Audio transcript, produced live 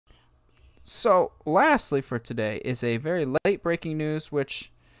So, lastly for today is a very late breaking news,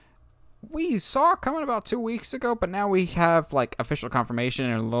 which we saw coming about 2 weeks ago, but now we have like official confirmation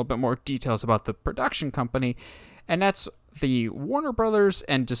and a little bit more details about the production company, and that's the Warner Brothers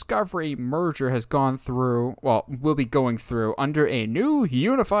and Discovery merger has gone through, well, will be going through under a new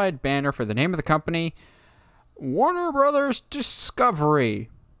unified banner for the name of the company, Warner Brothers Discovery.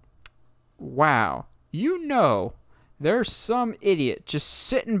 Wow. There's some idiot just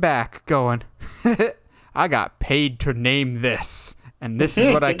sitting back going, I got paid to name this, and this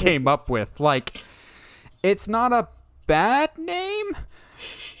is what I came up with. Like, it's not a bad name,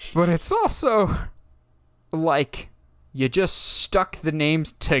 but it's also like you just stuck the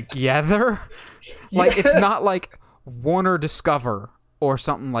names together. Like, it's not like Warner Discover or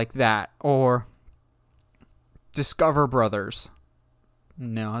something like that, or Discover Brothers.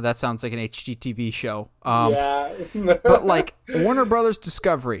 No, that sounds like an HGTV show. Yeah. But like Warner Brothers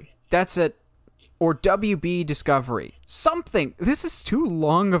Discovery, that's it. Or WB Discovery. Something. This is too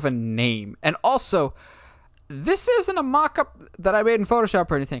long of a name. And also, this isn't a mock-up that I made in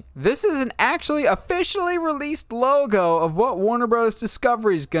Photoshop or anything. This is an actually officially released logo of what Warner Brothers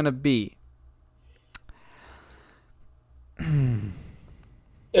Discovery is going to be.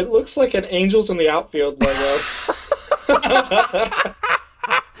 It looks like an Angels in the Outfield logo.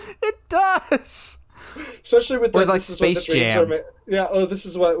 It does. Especially with the like Space Jam. Yeah. Oh, this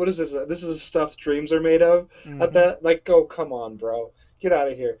is what is this? This is stuff dreams are made of. Mm-hmm. I bet. Like, oh, come on, bro, get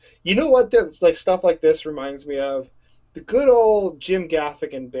out of here. You know what? This like stuff like this reminds me of the good old Jim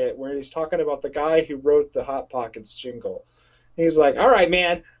Gaffigan bit where he's talking about the guy who wrote the Hot Pockets jingle. He's like, "All right,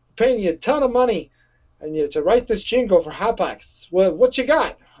 man, I'm paying you a ton of money, and you to write this jingle for Hot Pockets. Well, what you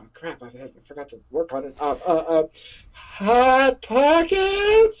got?" Oh crap! I forgot to work on it. Hot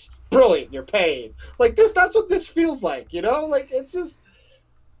Pockets. Brilliant, you're paid. Like this, that's what this feels like, you know? Like it's just,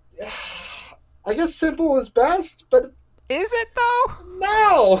 I guess simple is best, but is it though?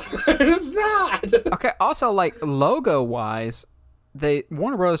 No, it's not. Okay. Also, like logo wise,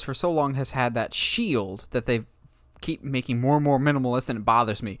 Warner Brothers for so long has had that shield that they keep making more and more minimalist, and it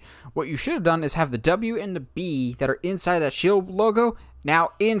bothers me. What you should have done is have the W and the B that are inside that shield logo now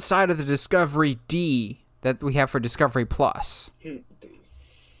inside of the Discovery D that we have for Discovery Plus.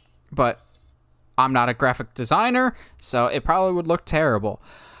 But I'm not a graphic designer, so it probably would look terrible.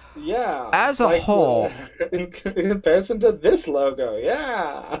 Yeah. As a whole, in comparison to this logo,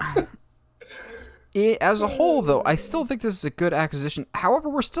 yeah. As a whole, though, I still think this is a good acquisition. However,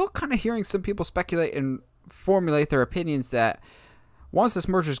 we're still kind of hearing some people speculate and formulate their opinions that once this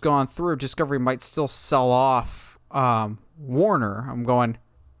merger's gone through, Discovery might still sell off Warner. I'm going,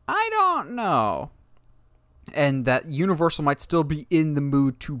 I don't know. And that Universal might still be in the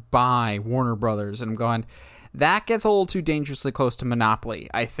mood to buy Warner Brothers. And I'm going, that gets a little too dangerously close to monopoly,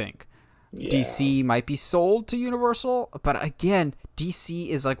 I think. Yeah. DC might be sold to Universal, but again, DC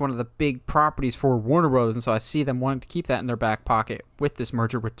is like one of the big properties for Warner Brothers, and so I see them wanting to keep that in their back pocket with this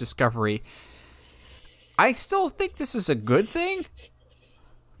merger with Discovery. I still think this is a good thing,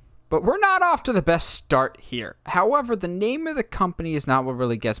 but we're not off to the best start here. However, the name of the company is not what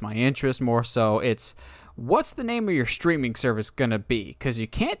really gets my interest. More so, it's what's the name of your streaming service gonna be? Because you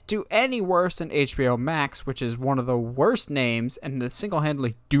can't do any worse than HBO Max, which is one of the worst names, and it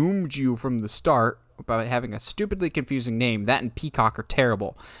single-handedly doomed you from the start by having a stupidly confusing name. That and Peacock are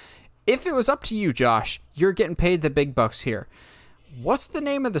terrible. If it was up to you, Josh, you're getting paid the big bucks here. What's the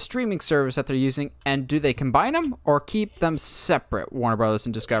name of the streaming service that they're using, and do they combine them or keep them separate, Warner Brothers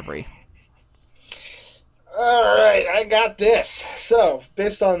and Discovery? All right, I got this. So,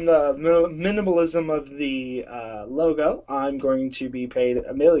 based on the minimalism of the logo, I'm going to be paid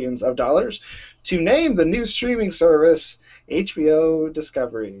millions of dollars to name the new streaming service HBO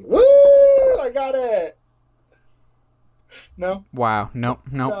Discovery. Woo! I got it. No. Wow. No.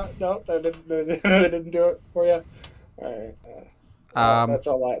 No, I didn't do it for you. All right. That's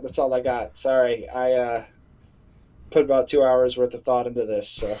all I got. Sorry, I put about 2 hours worth of thought into this.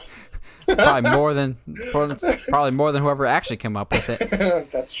 So. Probably more than whoever actually came up with it.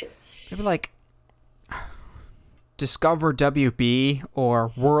 That's true. Maybe like Discover WB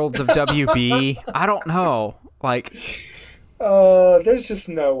or Worlds of WB. I don't know. Like, there's just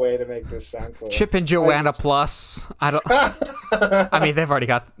no way to make this sound cool. Chip and Joanna Plus. I don't. I mean, they've already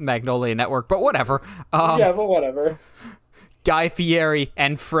got Magnolia Network, but whatever. Yeah, but whatever. Guy Fieri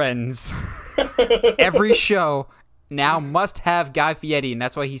and Friends. Every show now must have Guy Fieri, and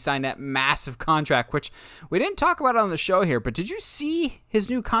that's why he signed that massive contract, which we didn't talk about on the show here, but did you see his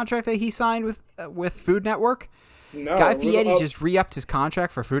new contract that he signed with Food Network? No. Guy Fieri just re-upped his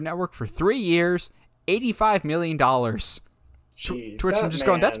contract for Food Network for 3 years, $85 million. Jeez, To which I'm that just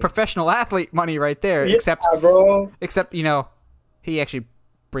going, that's man. professional athlete money right there. Yeah, bro. Except, he actually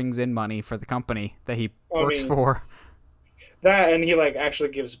brings in money for the company that he I works mean, for. that and he like actually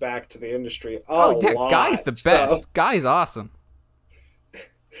gives back to the industry a Oh, yeah, lot. Guy's the best. Guy's awesome.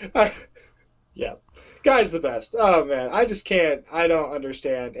 Yeah, Guy's the best. Oh man, I just can't. I don't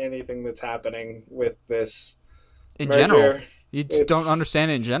understand anything that's happening with this In merger. general. You just don't It's understand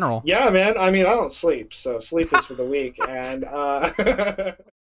it in general. yeah, man. I mean, I don't sleep, so sleep is for the weak. And